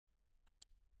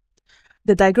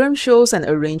The diagram shows an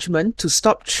arrangement to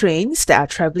stop trains that are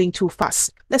traveling too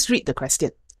fast. Let's read the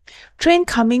question. Train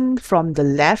coming from the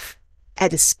left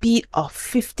at a speed of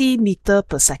 50 meter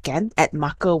per second at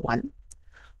marker 1.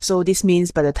 So this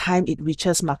means by the time it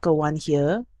reaches marker 1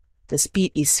 here, the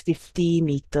speed is 50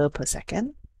 meter per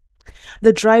second.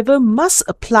 The driver must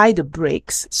apply the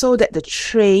brakes so that the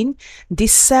train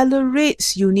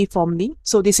decelerates uniformly.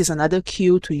 So this is another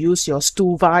cue to use your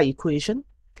Stuva equation,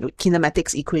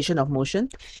 kinematics equation of motion,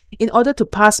 in order to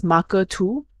pass marker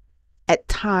 2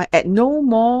 at no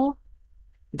more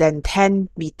than 10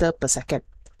 meter per second.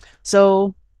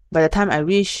 So by the time I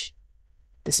reach,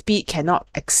 the speed cannot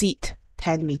exceed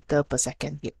 10 meter per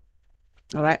second here.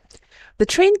 All right. The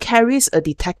train carries a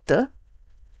detector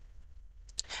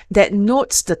that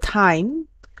notes the time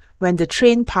when the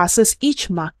train passes each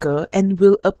marker and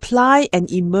will apply an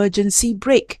emergency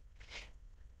brake.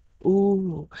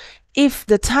 Ooh. If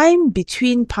the time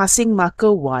between passing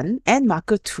marker 1 and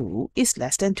marker 2 is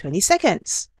less than 20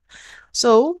 seconds.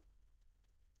 So,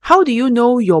 how do you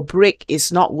know your brake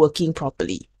is not working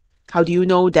properly? How do you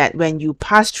know that when you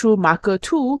pass through marker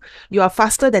 2, you are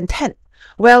faster than 10?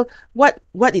 Well, what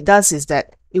it does is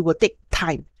that it will take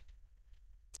time.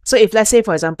 So if let's say,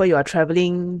 for example, you are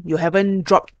traveling, you haven't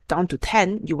dropped down to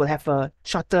 10, you will have a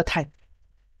shorter time.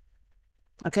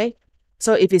 Okay?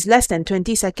 So if it's less than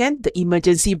 20 seconds, the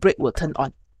emergency brake will turn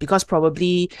on because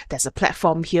probably there's a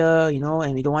platform here,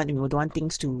 and we don't want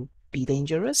things to be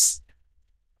dangerous.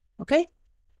 Okay?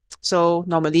 So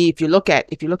normally if you look at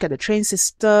the train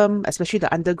system, especially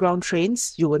the underground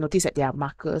trains, you will notice that there are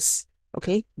markers,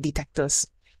 okay, detectors.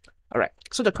 All right.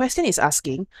 So the question is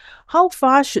asking, how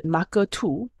far should marker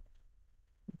 2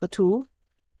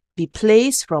 be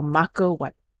placed from marker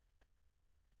 1?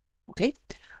 Okay.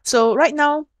 So right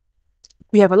now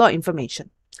we have a lot of information,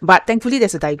 but thankfully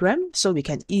there's a diagram, so we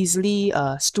can easily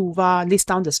list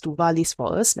down the Stuva list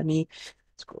for us. Let me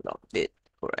scroll down a bit.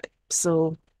 All right.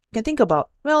 So you can think about,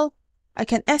 well, I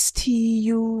can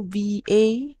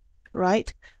STUVA,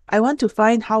 right? I want to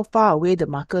find how far away the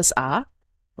markers are.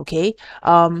 Okay.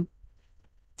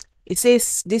 It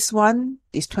says this one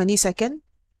is 20 seconds.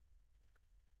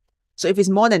 So if it's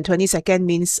more than 20 seconds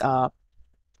means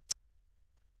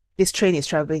this train is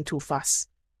traveling too fast.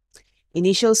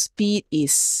 Initial speed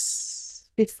is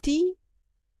 50.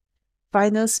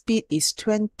 Final speed is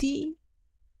 20.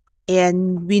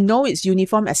 And we know it's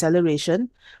uniform acceleration,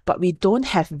 but we don't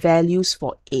have values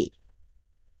for A.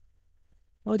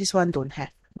 Oh, this one don't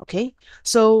have. Okay.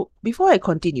 So before I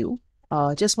continue,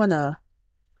 just want to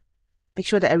make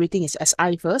sure that everything is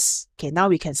SI first. Okay, now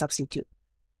we can substitute.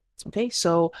 Okay,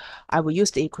 so I will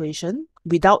use the equation.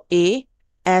 Without A,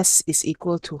 S is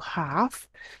equal to half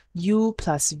U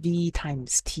plus V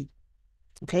times T.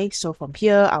 Okay, so from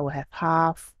here, I will have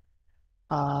half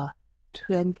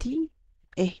 20.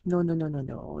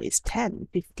 No. It's 10,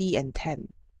 50 and 10.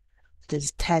 This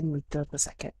is 10 meter per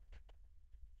second.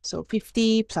 So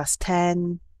 50 plus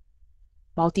 10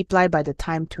 multiplied by the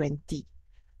time 20.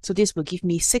 So this will give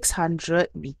me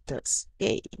 600 meters.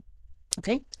 Yay.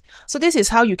 Okay, so this is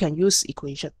how you can use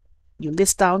equation. You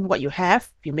list down what you have,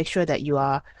 you make sure that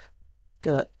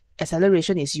the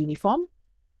acceleration is uniform,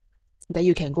 then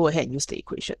you can go ahead and use the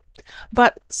equation.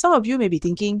 But some of you may be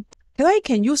thinking, I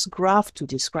can use graph to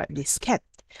describe this.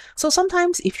 So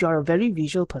sometimes if you're a very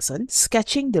visual person,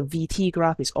 sketching the VT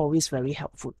graph is always very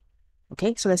helpful.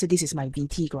 Okay, so let's say this is my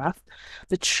VT graph.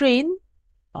 The train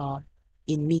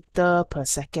in meter per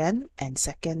second and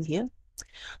second here.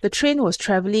 The train was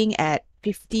traveling at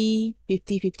 50,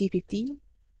 50, 50, 50.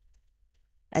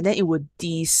 And then it would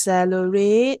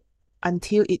decelerate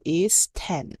until it is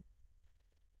 10.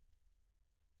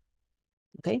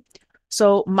 Okay,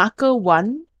 so marker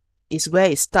 1 is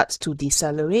where it starts to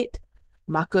decelerate.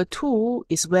 Marker 2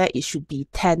 is where it should be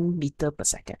 10 meter per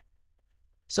second.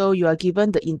 So you are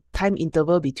given the time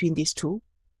interval between these two.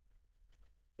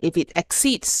 If it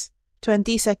exceeds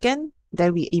 20 seconds,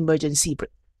 then we emergency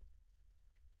brake.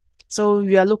 So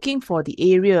we are looking for the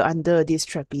area under this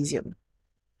trapezium,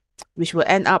 which will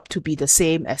end up to be the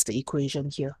same as the equation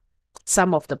here.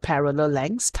 Sum of the parallel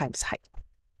lengths times height.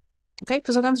 Okay,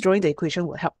 so sometimes drawing the equation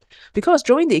will help, because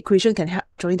drawing the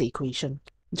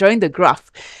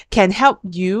graph can help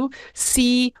you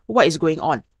see what is going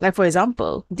on. Like for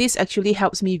example, this actually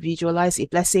helps me visualize if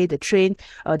let's say the train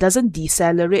doesn't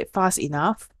decelerate fast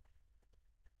enough,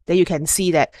 then you can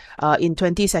see that in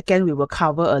 20 seconds we will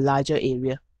cover a larger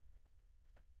area.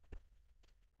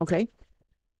 Okay,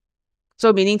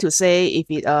 so meaning to say if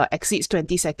it exceeds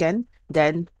 20 seconds,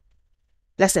 then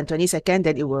less than 20 seconds,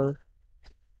 then it will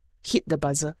hit the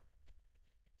buzzer.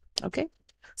 Okay,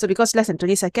 So because less than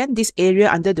 20 seconds, this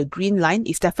area under the green line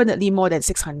is definitely more than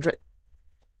 600.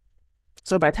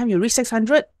 So by the time you reach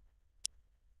 600,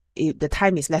 the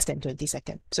time is less than 20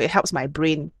 seconds. So it helps my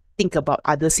brain think about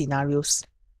other scenarios.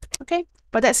 Okay,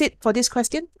 but that's it for this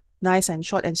question. Nice and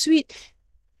short and sweet.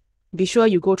 Be sure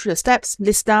you go through the steps,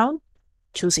 list down,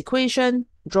 choose equation,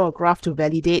 draw a graph to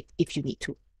validate if you need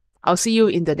to. I'll see you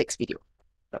in the next video.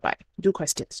 Bye-bye. Do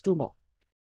questions, do more.